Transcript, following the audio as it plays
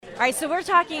right, so we're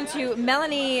talking to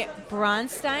Melanie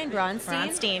Braunstein.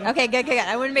 Braunstein. Okay, good.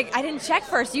 I didn't check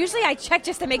first. Usually I check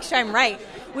just to make sure I'm right.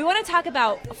 We want to talk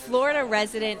about Florida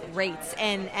resident rates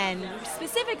and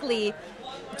specifically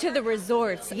to the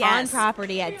resorts on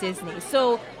property at Disney.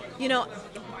 So,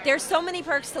 there's so many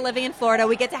perks to living in Florida.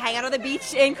 We get to hang out on the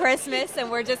beach in Christmas, and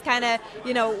we're just kind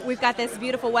of, we've got this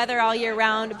beautiful weather all year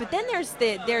round. But then there's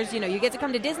you get to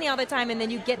come to Disney all the time, and then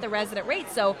you get the resident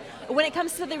rates. So when it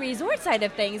comes to the resort side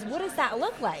of things, what does that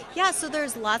look like? Yeah, so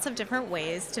there's lots of different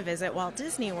ways to visit Walt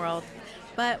Disney World.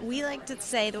 But we like to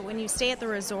say that when you stay at the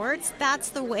resorts,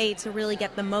 that's the way to really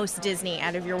get the most Disney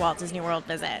out of your Walt Disney World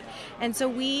visit. And so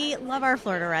we love our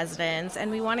Florida residents, and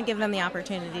we want to give them the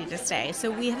opportunity to stay. So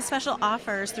we have special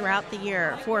offers throughout the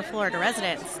year for Florida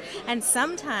residents. And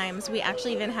sometimes we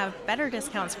actually even have better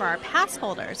discounts for our pass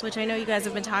holders, which I know you guys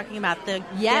have been talking about, the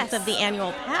gift of the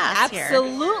annual pass here.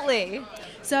 Absolutely.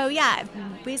 So yeah,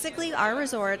 basically our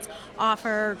resorts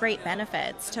offer great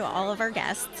benefits to all of our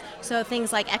guests. So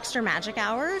things like extra magic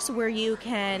hours, where you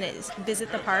can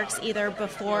visit the parks either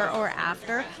before or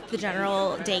after the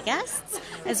general day guests,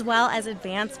 as well as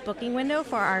advanced booking window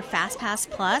for our Fast Pass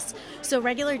Plus. So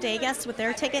regular day guests with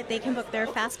their ticket, they can book their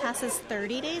Fast Passes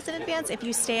 30 days in advance. If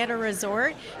you stay at a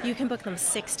resort, you can book them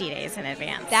 60 days in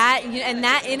advance. That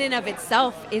in and of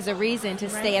itself is a reason to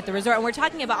stay at the resort. And we're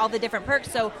talking about all the different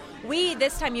perks. So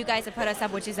this time you guys have put us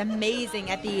up, which is amazing,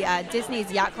 at the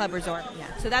Disney's Yacht Club Resort. Yeah.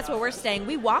 So that's where we're staying.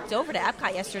 We walked over to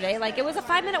Epcot yesterday. It was a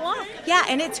 5-minute walk. Yeah,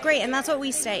 and it's great, and that's what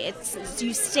we say.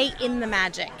 You stay in the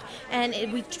magic, and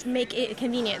we make it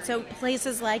convenient. So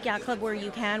places like Yacht Club, where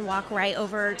you can walk right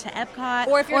over to Epcot,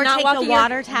 or if you're not take walking, the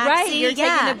water taxi. Right, you're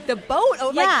taking the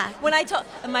boat. Yeah. When I told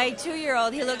my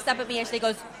 2-year-old, he looks up at me and he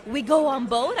goes, "We go on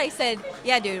boat?" I said,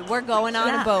 "Yeah, dude, we're going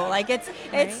on a boat."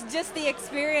 It's just the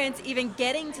experience. Even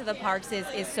getting to the parks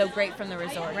is so great from the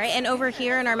resort. Right, and over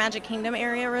here in our Magic Kingdom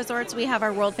area resorts, we have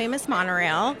our world famous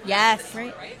monorail. Yes.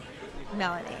 Right.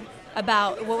 Melanie,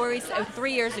 about,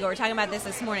 3 years ago, we're talking about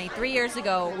this morning, 3 years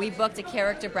ago, we booked a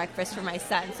character breakfast for my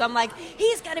son. So I'm like,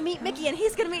 he's going to meet Mickey, and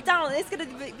he's going to meet Donald, and it's going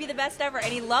to be the best ever.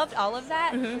 And he loved all of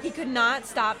that. Mm-hmm. He could not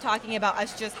stop talking about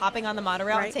us just hopping on the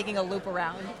monorail and taking a loop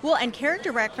around. Well, and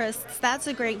character breakfasts, that's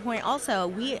a great point also.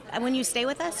 When you stay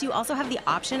with us, you also have the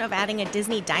option of adding a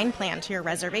Disney Dine Plan to your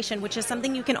reservation, which is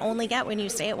something you can only get when you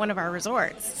stay at one of our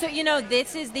resorts. So,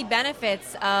 this is the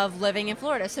benefits of living in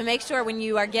Florida. So make sure when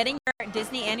you are getting your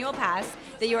Disney annual pass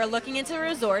that you are looking into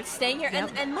resorts, staying here,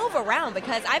 and move around,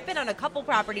 because I've been on a couple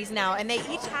properties now, and they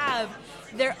each have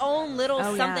their own little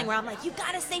something where I'm like, you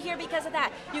got to stay here because of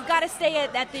that. You've got to stay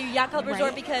at the Yacht Club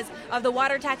Resort because of the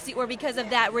water taxi, or because of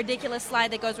that ridiculous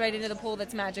slide that goes right into the pool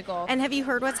that's magical. And have you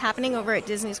heard what's happening over at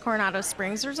Disney's Coronado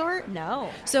Springs Resort? No.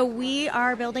 So we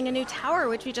are building a new tower,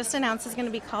 which we just announced is going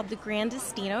to be called the Grand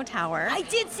Destino Tower. I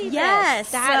did see this.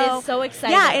 Yes. That is so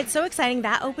exciting. Yeah, it's so exciting.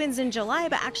 That opens in July,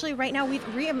 but actually right now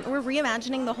we're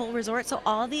reimagining the whole resort, so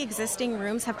all the existing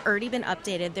rooms have already been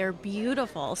updated. They're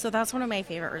beautiful. So that's one of my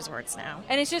favorite resorts now.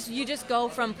 And it's you just go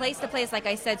from place to place, like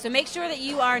I said. So make sure that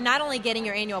you are not only getting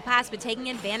your annual pass, but taking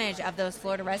advantage of those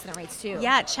Florida resident rates too.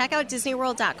 Yeah, check out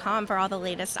DisneyWorld.com for all the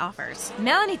latest offers.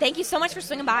 Melanie, thank you so much for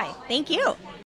swinging by. Thank you.